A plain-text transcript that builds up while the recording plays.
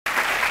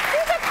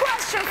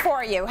question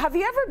for you. Have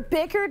you ever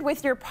bickered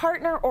with your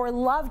partner or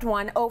loved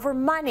one over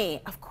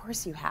money? Of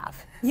course you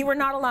have. You are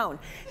not alone.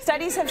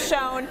 Studies have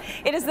shown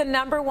it is the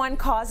 ¡1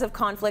 cause of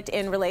conflict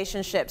in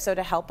relationships. So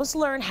to help us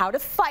learn how to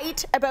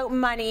fight about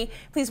money,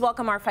 please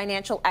welcome our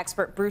financial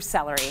expert, Bruce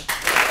Sellery.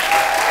 Oh,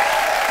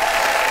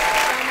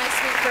 my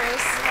sweet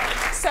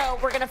Bruce. So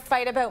we're going to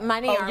fight about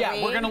money, aren't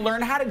we? We're going to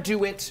learn how to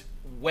do it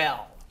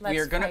well. We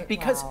are going to,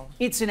 because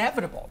it's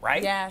inevitable,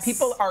 right? Yes.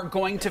 People are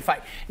going to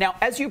fight. Now,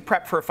 as you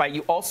prep for a fight,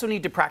 you also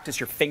need to practice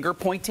your finger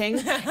pointing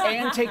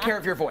and take care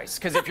of your voice.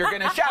 Because if you're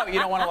going to shout, you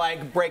don't want to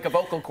like break a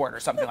vocal cord or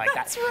something like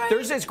that. That's right.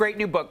 There's this great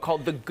new book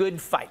called The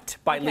Good Fight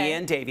by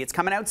Leanne Davey. It's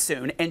coming out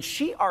soon, and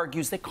she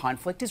argues that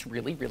conflict is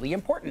really, really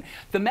important.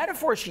 The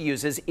metaphor she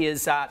uses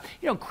is,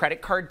 you know,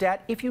 credit card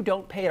debt. If you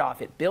don't pay it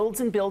off, it builds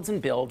and builds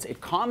and builds. It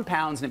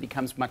compounds and it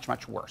becomes much,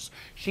 much worse.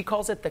 She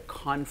calls it the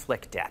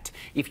conflict debt.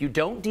 If you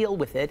don't deal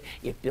with it,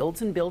 it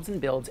builds and builds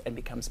and builds and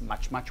becomes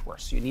much, much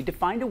worse. So you need to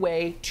find a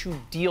way to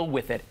deal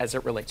with it as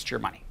it relates to your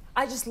money.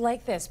 I just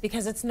like this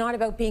because it's not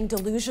about being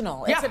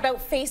delusional. It's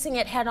about facing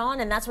it head on,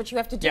 and that's what you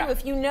have to do.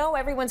 If you know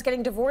everyone's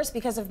getting divorced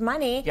because of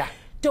money,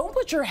 don't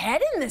put your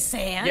head in the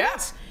sand.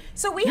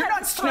 So You're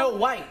not Snow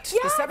White.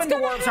 The seven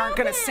dwarves aren't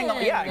going to sing.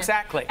 Yeah,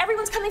 exactly.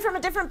 Everyone's coming from a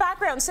different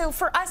background. So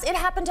for us, it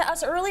happened to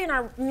us early in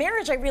our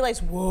marriage. I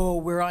realized, whoa,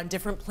 we're on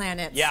different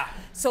planets.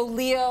 So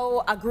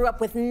Leo grew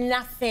up with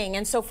nothing.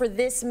 And so for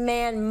this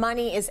man,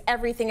 money is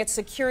everything. It's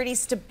security,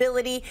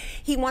 stability.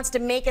 He wants to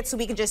make it so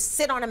we can just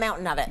sit on a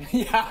mountain of it.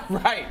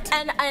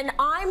 And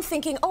I'm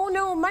thinking, oh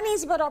no,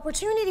 money's about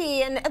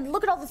opportunity. And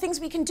look at all the things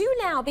we can do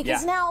now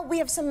because now we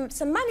have some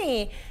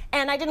money.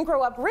 And I didn't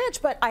grow up rich,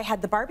 but I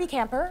had the Barbie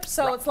camper.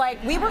 So it's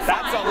like, we were fine.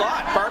 That's a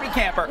lot. Barbie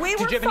camper.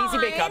 Did you have an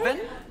easy bake oven?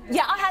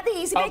 Yeah, I had the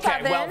easy bake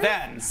oven. Well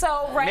then.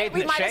 So,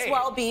 we might as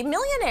well be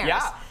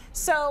millionaires.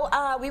 So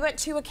we went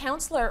to a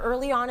counselor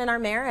early on in our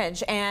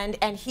marriage, and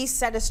he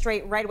set us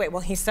straight right away.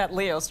 Well, he set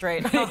Leo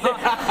straight. He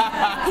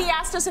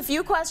asked us a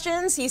few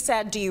questions. He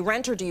said, do you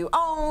rent or do you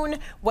own?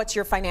 What's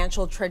your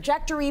financial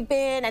trajectory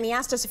been? And he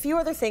asked us a few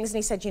other things, and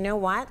he said, you know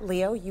what,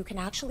 Leo, you can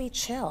actually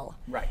chill.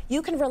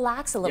 You can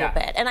relax a little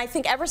bit. And I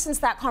think ever since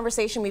that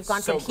conversation, we've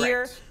gone from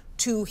here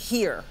to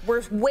here.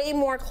 We're way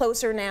more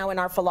closer now in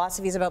our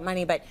philosophies about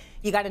money, but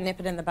you got to nip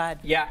it in the bud.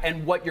 Yeah,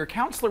 and what your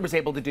counselor was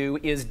able to do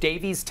is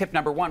Davey's tip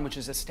 #1, which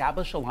is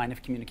establish a line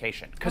of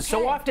communication. Because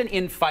so often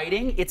in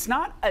fighting, it's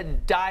not a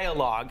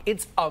dialogue,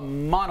 it's a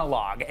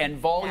monologue, and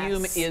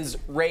volume is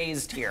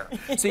raised here.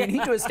 So you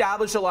need to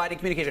establish a line of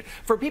communication.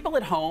 For people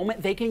at home,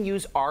 they can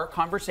use our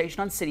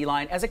conversation on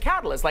Cityline as a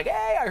catalyst. Like,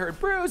 hey, I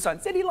heard Bruce on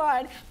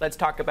Cityline. Let's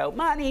talk about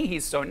money.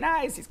 He's so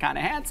nice. He's kind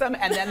of handsome.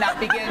 And then that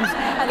begins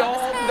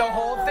the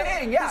whole thing.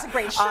 It's a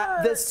great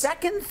shirt. The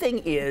second thing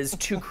is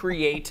to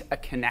create a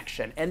connection.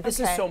 And this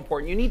is so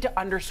important. You need to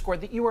underscore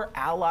that you are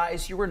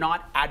allies. You are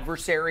not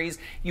adversaries.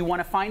 You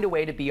want to find a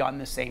way to be on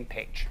the same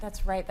page.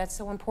 That's right. That's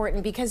so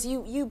important because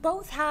you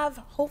both have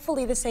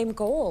hopefully the same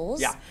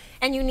goals.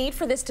 And you need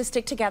for this to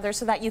stick together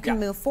so that you can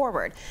move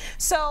forward.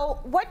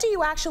 So what do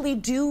you actually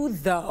do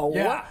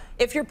though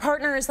if your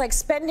partner is like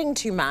spending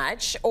too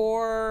much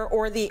or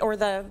the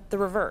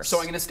reverse? So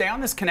I'm going to stay on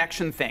this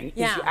connection thing.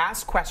 Is you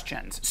ask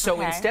questions.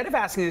 So instead of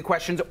asking the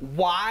questions,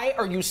 why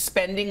are you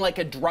spending like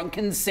a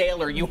drunken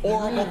sailor, you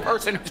horrible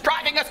person who's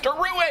driving us to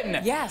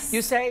ruin?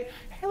 You say,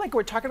 hey, like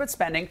we're talking about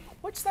spending,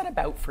 what's that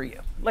about for you?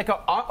 Like an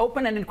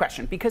open-ended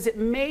question, because it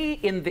may,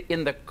 in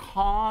the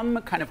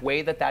calm kind of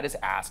way that that is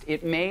asked,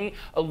 it may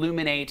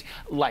illuminate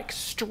like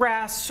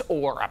stress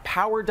or a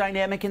power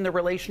dynamic in the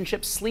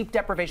relationship, sleep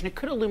deprivation. It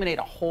could illuminate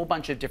a whole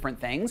bunch of different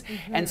things.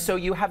 And so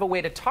you have a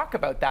way to talk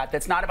about that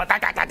that's not about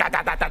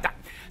that.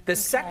 The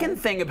second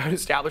thing about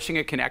establishing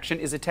a connection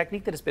is a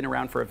technique that has been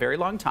around for a very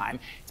long time.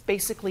 It's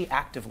basically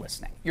active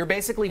listening. You're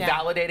basically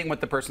validating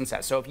what the person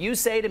says. So if you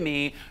say to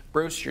me,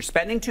 Bruce, you're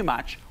spending too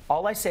much,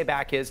 all I say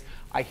back is,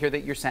 I hear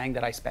that you're saying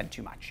that I spend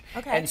too much.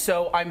 And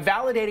so I'm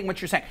validating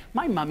what you're saying.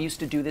 My mom used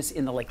to do this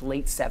in the like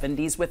late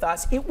 70s with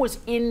us. It was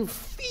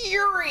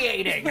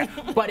infuriating,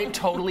 but it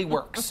totally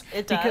works.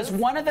 Because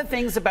one of the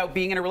things about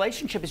being in a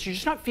relationship is you're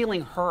just not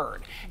feeling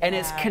heard. And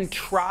as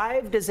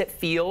contrived as it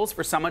feels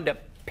for someone to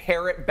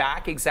parrot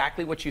back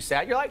exactly what you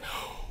said, you're like,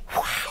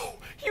 wow,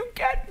 you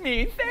get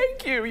me,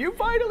 thank you, you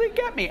finally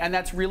get me. And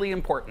that's really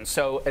important.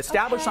 So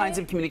establish lines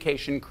of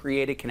communication,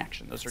 create a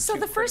connection. Those are so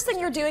the first thing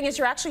you're doing is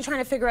you're actually trying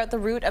to figure out the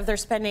root of their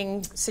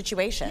spending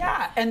situation.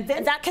 And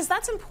then because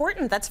that's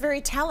important, that's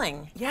very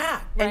telling.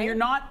 And you're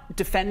not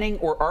defending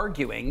or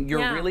arguing,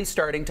 you're really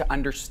starting to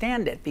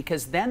understand it,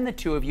 because then the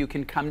two of you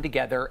can come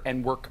together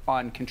and work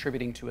on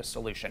contributing to a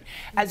solution.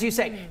 As you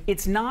say,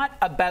 it's not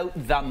about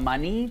the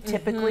money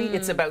typically,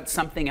 it's about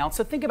something else.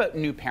 So think about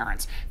new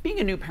parents.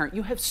 Being a new parent,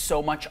 you have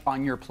so much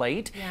on your your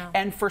plate.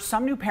 And for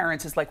some new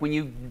parents, it's like when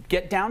you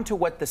get down to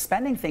what the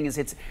spending thing is,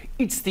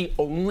 it's the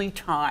only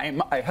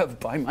time I have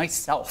by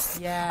myself.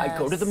 I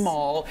go to the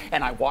mall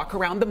and I walk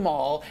around the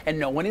mall and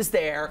no one is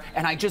there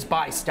and I just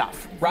buy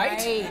stuff, right?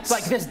 It's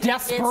like this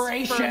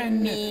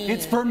desperation.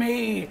 It's for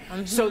me.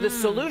 So the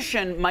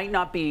solution might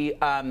not be,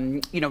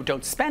 you know,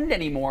 don't spend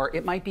anymore.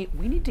 It might be,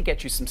 we need to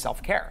get you some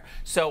self-care.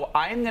 So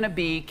I am going to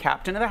be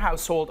captain of the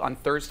household on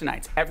Thursday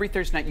nights. Every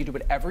Thursday night you do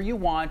whatever you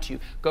want. You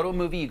go to a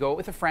movie, you go out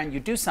with a friend, you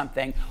do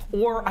something,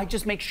 or I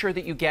just make sure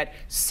that you get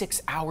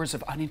 6 hours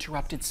of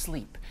uninterrupted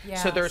sleep.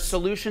 So there are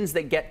solutions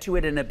that get to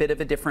it in a bit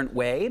of a different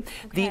way.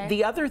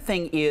 The other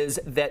thing is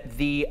that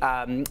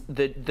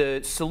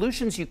the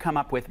solutions you come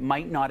up with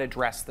might not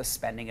address the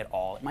spending at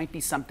all. It might be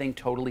something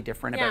totally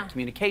different about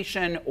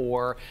communication,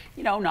 or,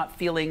 you know, not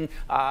feeling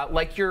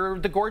like you're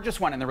the gorgeous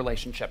one in the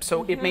relationship.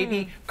 So it may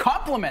be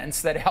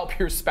compliments that help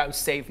your spouse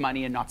save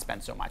money and not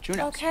spend so much. Who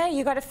knows? Okay,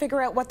 you got to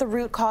figure out what the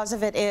root cause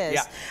of it is.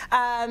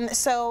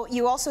 So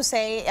you also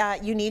say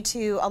you need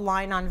to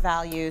align on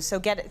values.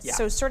 So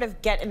so sort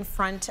of get in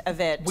front of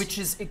it. Which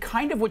is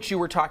kind of what you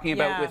were talking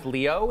about with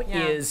Leo.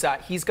 Is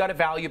he's got a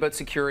value about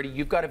security,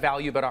 you've got a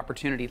value about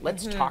opportunity.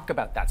 Let's talk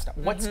about that stuff.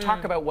 Let's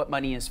talk about what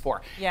money is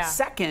for.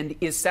 Second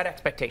is set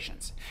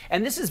expectations.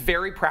 And this is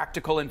very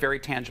practical and very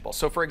tangible.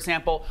 So for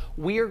example,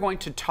 we are going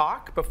to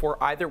talk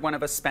before either one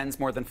of us spends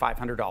more than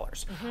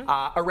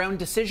 $500 around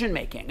decision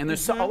making. And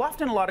there's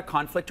often a lot of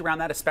conflict around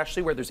that,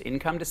 especially where there's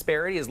income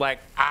disparity. Is like,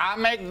 I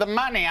make the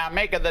money, I'm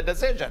making the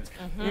decisions.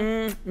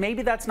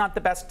 Maybe that's not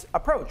the best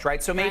approach,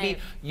 right? So maybe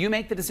you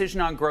make the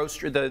decision on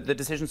the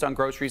decisions on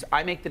groceries,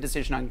 I make the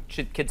decision on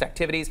kids'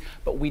 activities,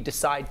 but we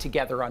decide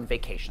together on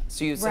vacations.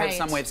 So you have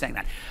some way of saying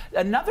that.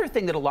 Another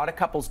thing that a lot of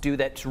couples do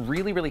that's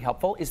really, really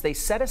helpful is they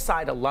set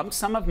aside a lump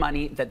sum of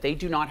money that they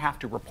do not have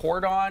to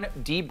report on,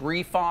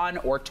 debrief on,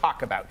 or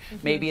talk about.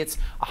 Maybe it's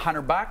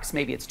 $100,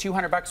 maybe it's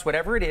 $200,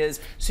 whatever it is,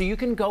 so you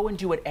can go and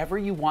do whatever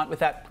you want with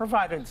that,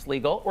 provided it's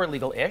legal or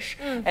legal-ish,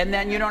 and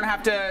then you don't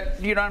have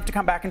to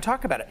come back and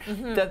talk about it.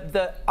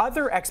 The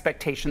other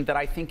expectation that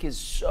I think is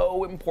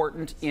so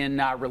important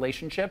in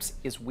relationships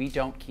is we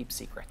don't keep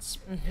secrets.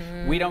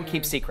 We don't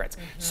keep secrets.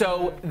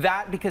 So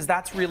because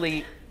that's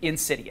really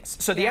insidious.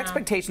 So the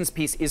expectations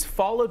piece is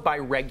followed by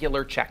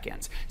regular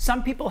check-ins.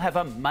 Some people have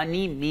a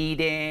money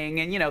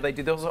meeting and, you know, they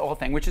do the whole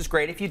thing, which is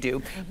great if you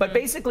do. But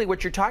basically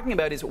what you're talking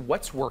about is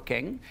what's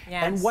working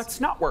and what's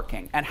not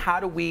working, and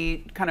how do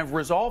we kind of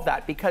resolve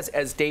that? Because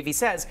as Davey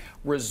says,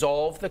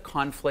 resolve the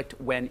conflict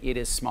when it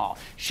is small.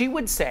 She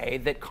would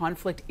say that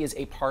conflict is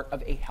a part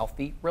of a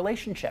healthy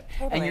relationship.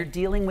 And you're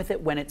dealing with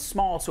it when it's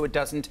small so it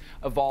doesn't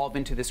evolve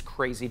into this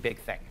crazy big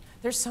thing.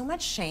 There's so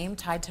much shame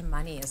tied to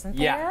money, isn't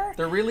there? Yeah,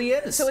 there really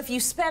is. So if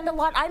you spend a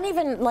lot,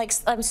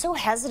 I'm so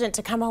hesitant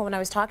to come home. When I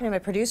was talking to my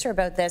producer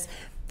about this,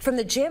 from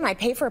the gym, I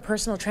pay for a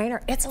personal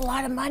trainer. It's a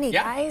lot of money,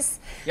 guys.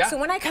 So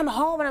when I come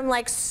home and I'm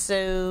like,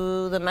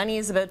 so the money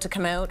is about to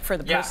come out for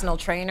the personal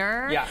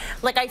trainer.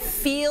 Like I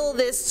feel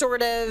this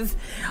sort of,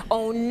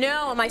 oh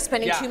no, am I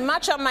spending too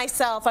much on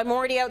myself? I'm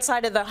already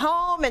outside of the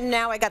home and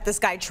now I got this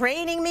guy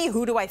training me.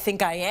 Who do I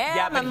think I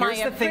am? But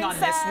here's the thing on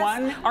this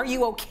one. Are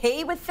you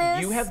okay with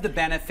this? You have the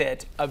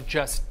benefit of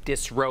just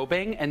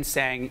disrobing and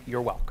saying, you're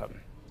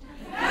welcome.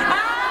 You're welcome.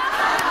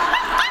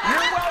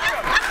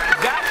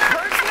 That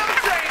personal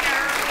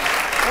trainer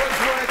was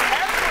worth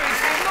every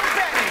single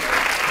penny.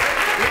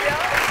 Leo,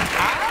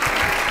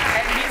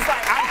 and he's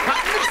like, I'm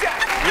coming to check.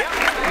 You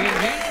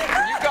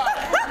got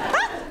it.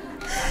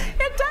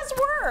 It does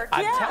work.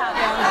 I'm telling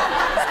you.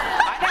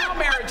 I know how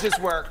marriages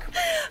work.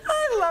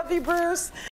 I love you, Bruce.